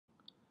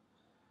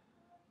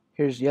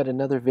Here's yet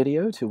another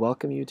video to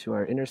welcome you to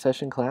our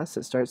intercession class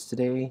that starts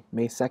today,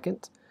 May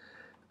 2nd.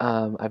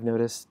 I've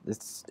noticed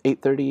it's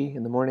 8:30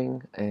 in the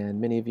morning, and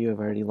many of you have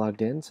already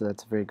logged in, so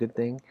that's a very good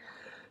thing.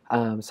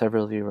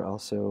 Several of you are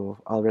also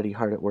already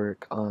hard at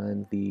work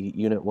on the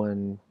Unit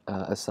 1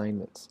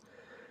 assignments.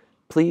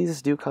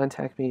 Please do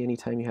contact me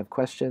anytime you have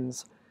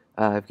questions.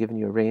 I've given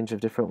you a range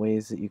of different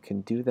ways that you can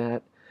do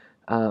that.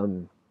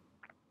 And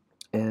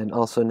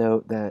also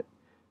note that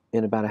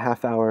in about a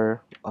half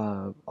hour,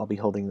 I'll be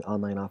holding the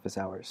online office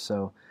hours,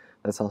 so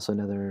that's also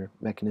another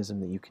mechanism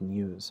that you can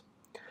use.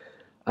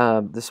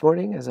 This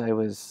morning, as I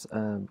was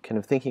kind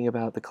of thinking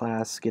about the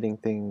class, getting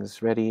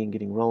things ready and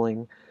getting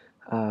rolling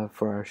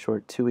for our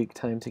short 2-week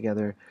time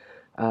together,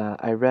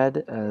 I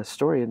read a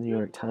story in the New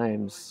York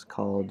Times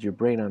called Your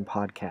Brain on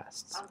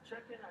Podcasts.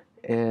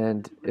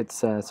 And it's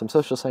some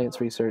social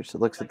science research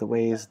that looks at the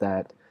ways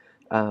that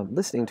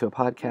listening to a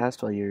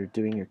podcast while you're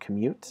doing your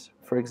commute,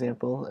 for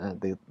example,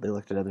 they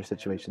looked at other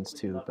situations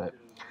too, but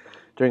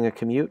during a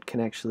commute can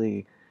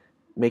actually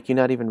make you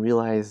not even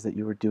realize that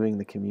you were doing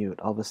the commute.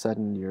 All of a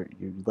sudden you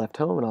left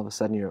home and all of a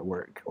sudden you're at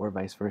work, or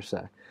vice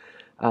versa.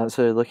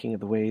 So they're looking at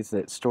the ways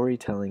that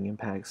storytelling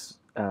impacts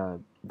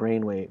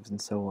brain waves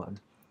and so on.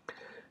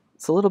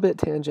 It's a little bit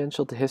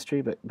tangential to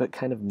history, but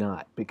kind of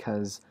not,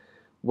 because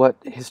what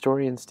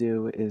historians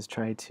do is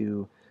try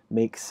to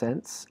make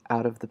sense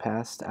out of the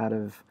past, out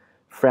of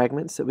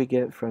fragments that we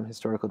get from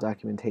historical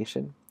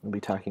documentation. We'll be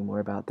talking more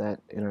about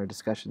that in our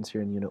discussions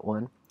here in Unit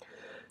 1.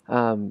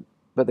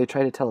 But they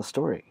try to tell a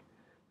story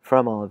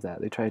from all of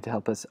that. They try to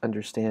help us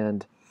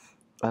understand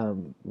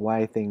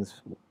why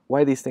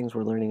these things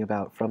we're learning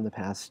about from the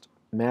past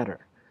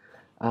matter.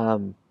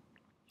 And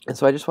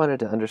so I just wanted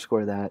to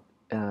underscore that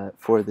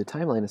for the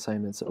timeline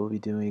assignments that we'll be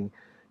doing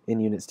in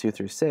Units 2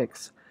 through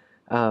 6.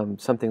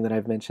 Something that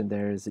I've mentioned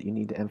there is that you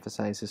need to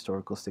emphasize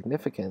historical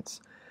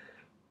significance.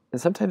 And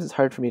sometimes it's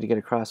hard for me to get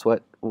across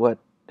what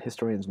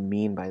historians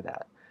mean by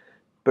that.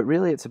 But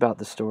really it's about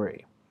the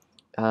story.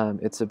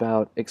 It's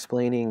about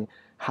explaining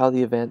how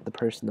the event, the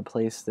person, the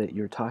place that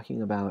you're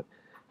talking about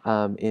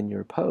in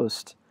your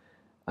post,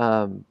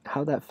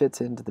 how that fits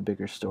into the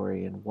bigger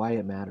story and why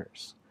it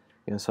matters.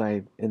 So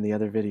I, in the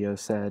other video,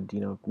 said,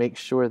 make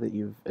sure that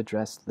you've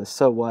addressed the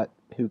so what,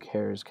 who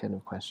cares kind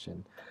of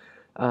question.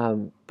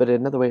 But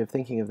another way of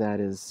thinking of that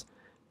is,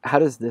 how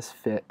does this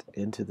fit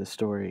into the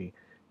story,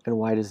 and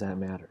why does that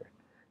matter?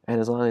 And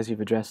as long as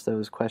you've addressed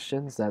those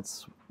questions,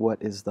 that's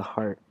what is the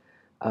heart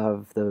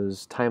of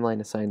those timeline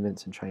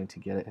assignments and trying to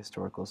get at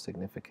historical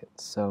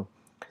significance. So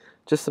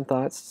just some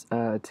thoughts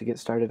to get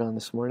started on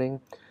this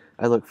morning.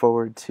 I look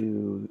forward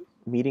to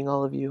meeting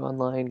all of you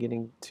online,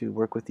 getting to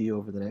work with you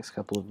over the next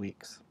couple of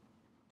weeks.